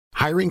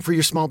Hiring for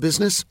your small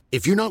business?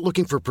 If you're not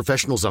looking for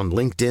professionals on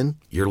LinkedIn,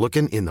 you're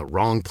looking in the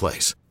wrong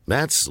place.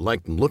 That's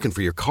like looking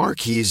for your car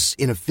keys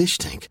in a fish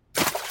tank.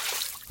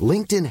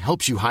 LinkedIn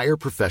helps you hire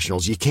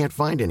professionals you can't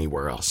find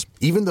anywhere else,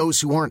 even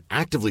those who aren't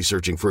actively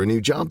searching for a new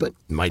job but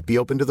might be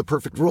open to the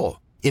perfect role.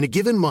 In a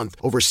given month,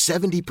 over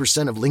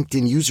 70% of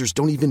LinkedIn users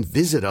don't even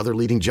visit other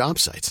leading job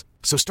sites.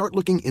 So start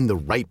looking in the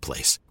right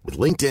place. With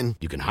LinkedIn,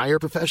 you can hire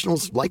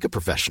professionals like a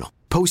professional.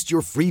 Post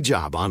your free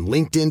job on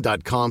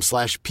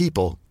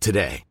linkedin.com/people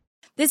today.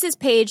 This is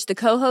Paige, the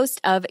co-host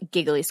of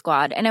Giggly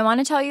Squad, and I want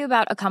to tell you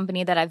about a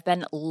company that I've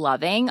been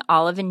loving,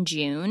 Olive &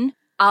 June.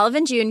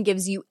 Olive & June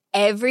gives you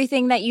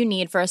everything that you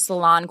need for a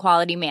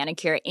salon-quality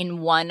manicure in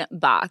one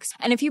box.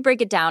 And if you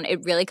break it down,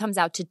 it really comes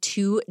out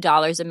to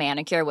 $2 a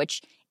manicure,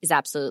 which is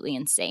absolutely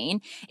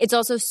insane. It's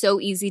also so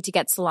easy to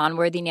get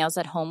salon-worthy nails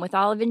at home with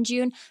Olive &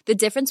 June. The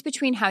difference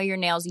between how your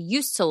nails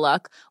used to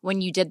look when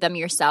you did them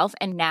yourself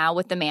and now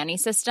with the Mani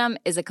system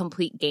is a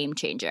complete game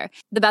changer.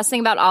 The best thing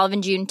about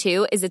Olive & June,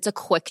 too, is it's a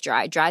quick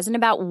dry. Dries in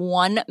about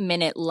 1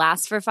 minute,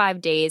 lasts for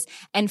 5 days,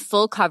 and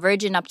full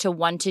coverage in up to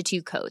 1 to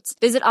 2 coats.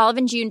 Visit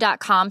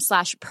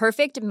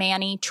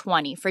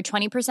oliveandjune.com/perfectmani20 for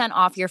 20%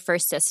 off your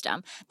first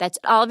system. That's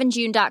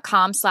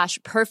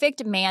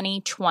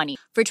oliveandjune.com/perfectmani20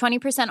 for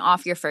 20%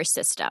 off your first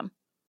system. Back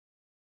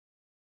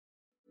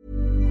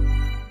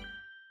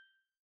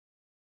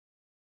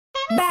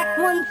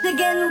once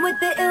again with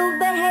the ill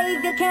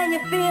behavior, can you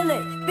feel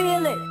it?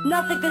 Feel it,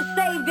 nothing could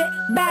save it.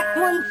 Back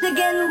once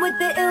again with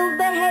the ill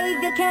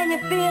behavior, can you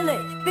feel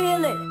it?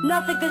 Feel it,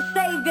 nothing could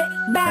save it.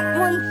 Back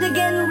once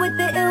again with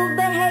the ill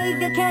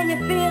behavior, can you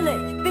feel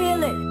it?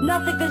 Feel it,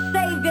 nothing could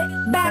save it.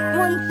 Back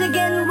once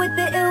again with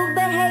the ill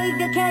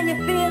behavior, can you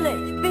feel it?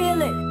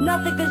 Feel it,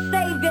 nothing could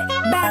save it.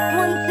 Back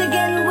once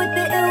again with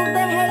the ill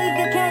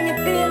behavior, can you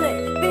feel it?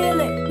 Feel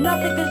it,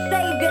 nothing could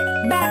save it.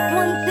 Back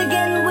once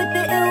again with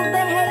the ill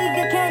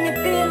behavior, can you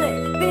feel it?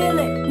 Feel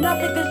it,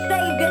 nothing could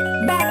save it.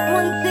 Back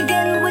once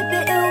again with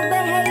the ill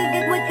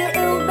behavior, with the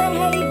ill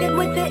behavior,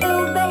 with the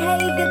ill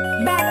behavior.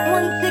 Back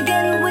once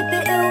again with the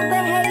ill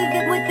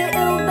behavior, with the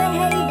ill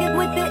behavior,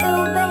 with the ill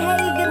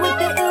behavior, with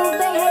the ill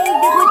behavior, with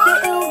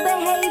the ill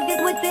behavior,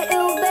 with the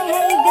ill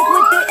behavior, with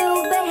the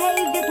ill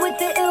behavior, with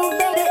the ill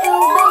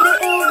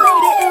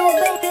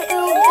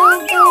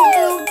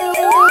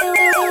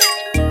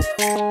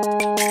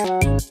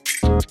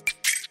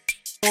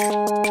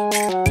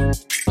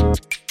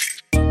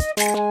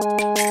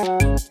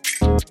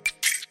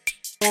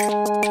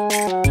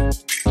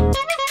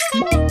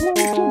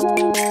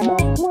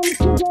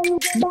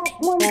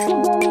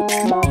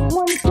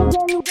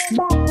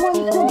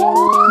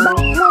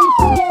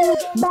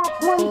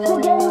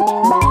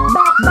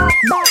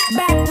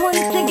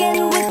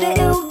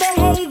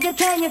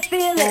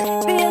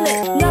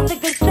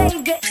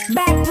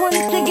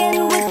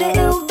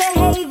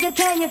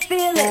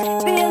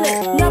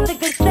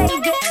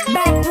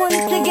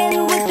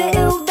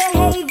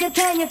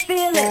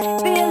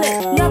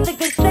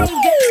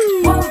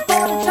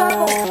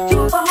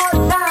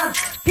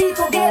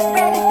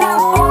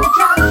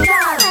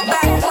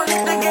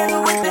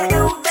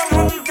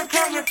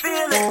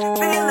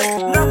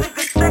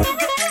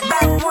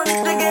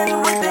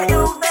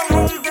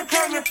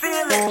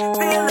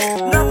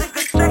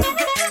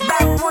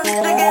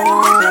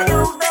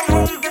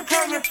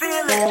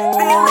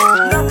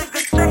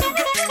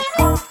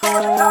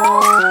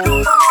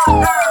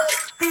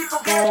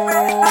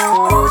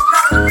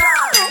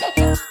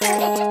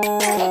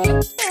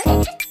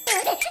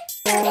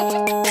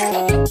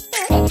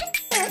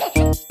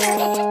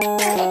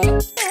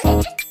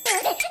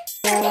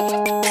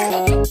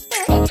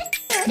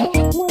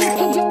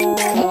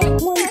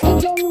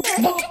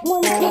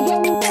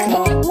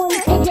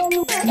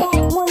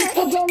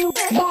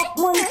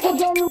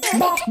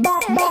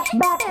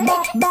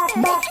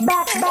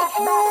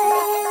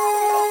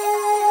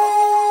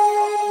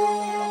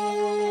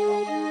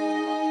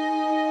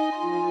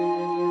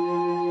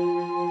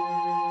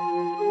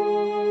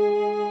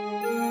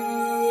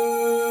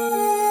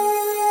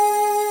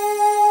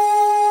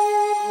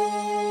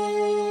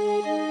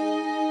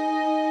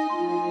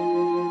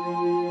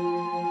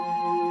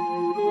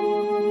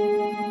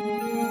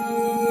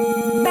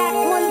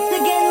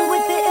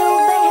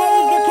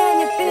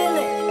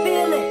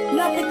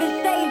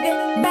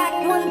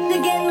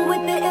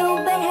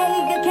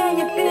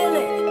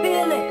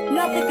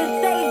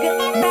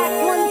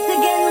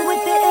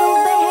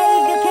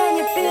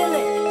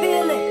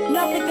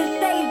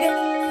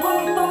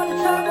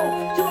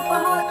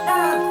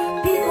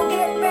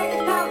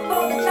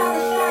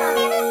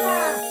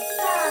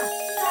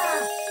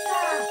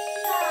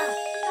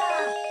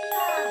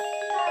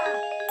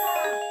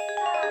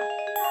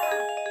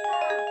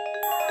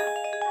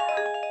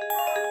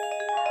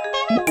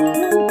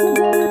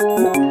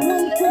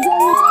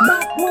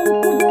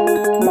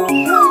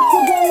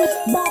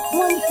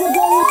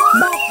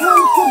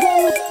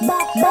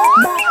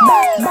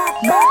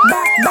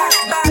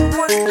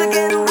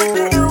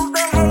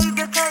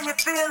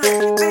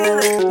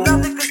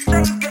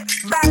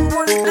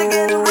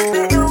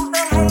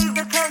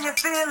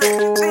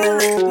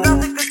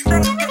Nothing could stay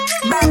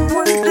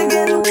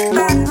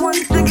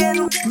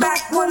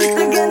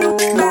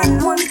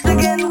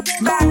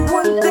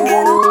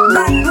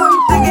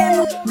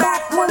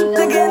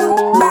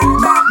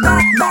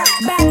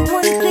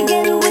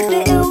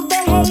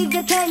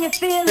behavior, can you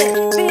feel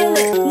it? Feel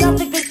it,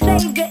 nothing can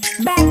save it.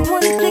 Back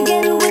once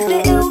again with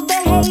the ill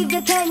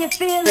behavior, can you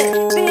feel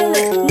it? Feel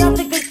it,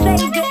 nothing can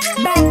save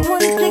it. Back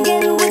once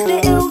again with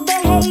the ill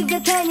behavior,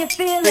 can you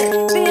feel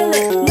it? Feel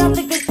it,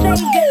 nothing can save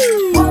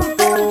it. One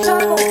for the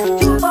trouble,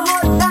 two for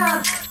hard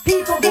times.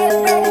 People get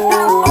ready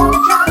out all the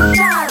time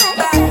shine.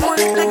 Back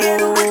once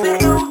again with the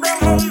ill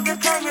behavior,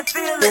 can you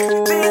feel it?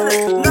 Feel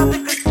it,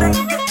 nothing can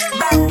save it.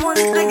 Back once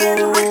again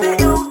with the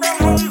ill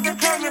behavior,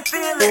 can you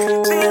feel it?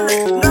 Feel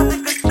it,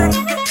 nothing can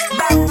save it.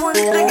 Back once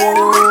again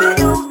with the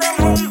ill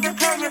behavior,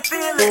 can you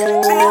feel it?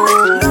 Feel it,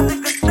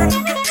 nothing can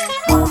save it.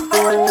 One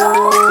for the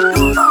trouble,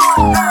 two for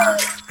hard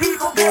times.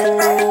 People get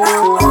ready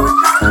out all the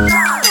time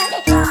shine.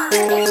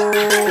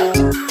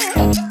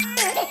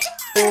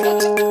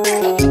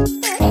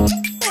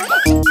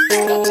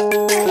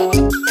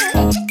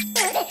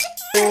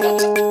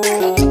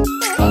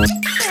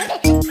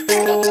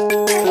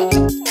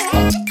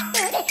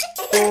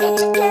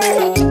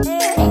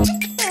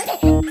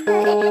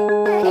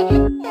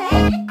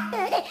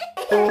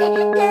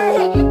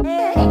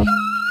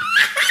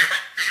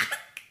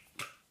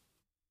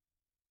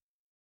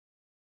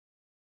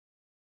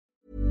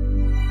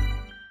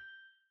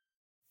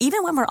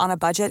 Even when we're on a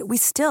budget, we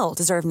still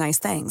deserve nice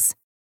things.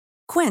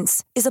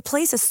 Quince is a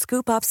place to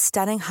scoop up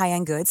stunning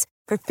high-end goods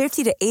for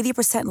 50 to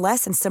 80%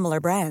 less than similar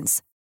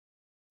brands.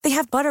 They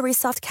have buttery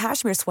soft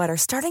cashmere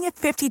sweaters starting at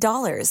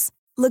 $50,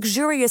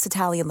 luxurious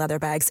Italian leather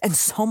bags, and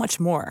so much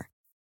more.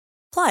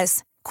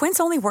 Plus, Quince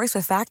only works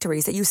with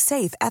factories that use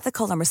safe,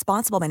 ethical, and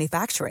responsible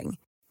manufacturing.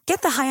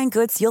 Get the high-end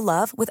goods you'll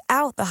love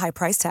without the high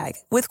price tag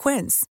with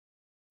Quince.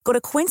 Go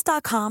to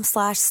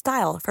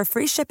quince.com/style for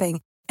free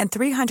shipping and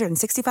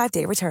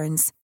 365-day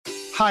returns.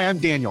 Hi, I'm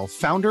Daniel,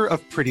 founder of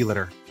Pretty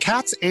Litter.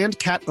 Cats and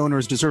cat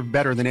owners deserve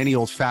better than any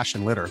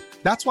old-fashioned litter.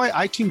 That's why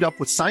I teamed up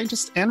with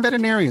scientists and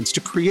veterinarians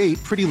to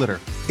create Pretty Litter.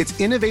 Its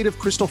innovative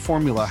crystal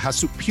formula has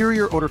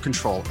superior odor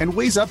control and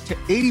weighs up to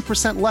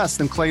 80% less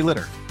than clay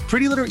litter.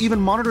 Pretty Litter even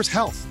monitors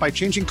health by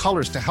changing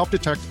colors to help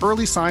detect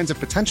early signs of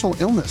potential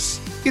illness.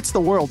 It's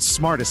the world's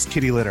smartest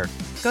kitty litter.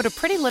 Go to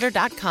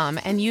prettylitter.com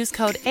and use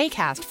code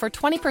ACAST for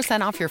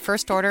 20% off your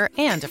first order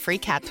and a free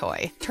cat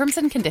toy. Terms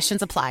and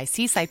conditions apply.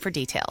 See site for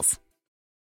details.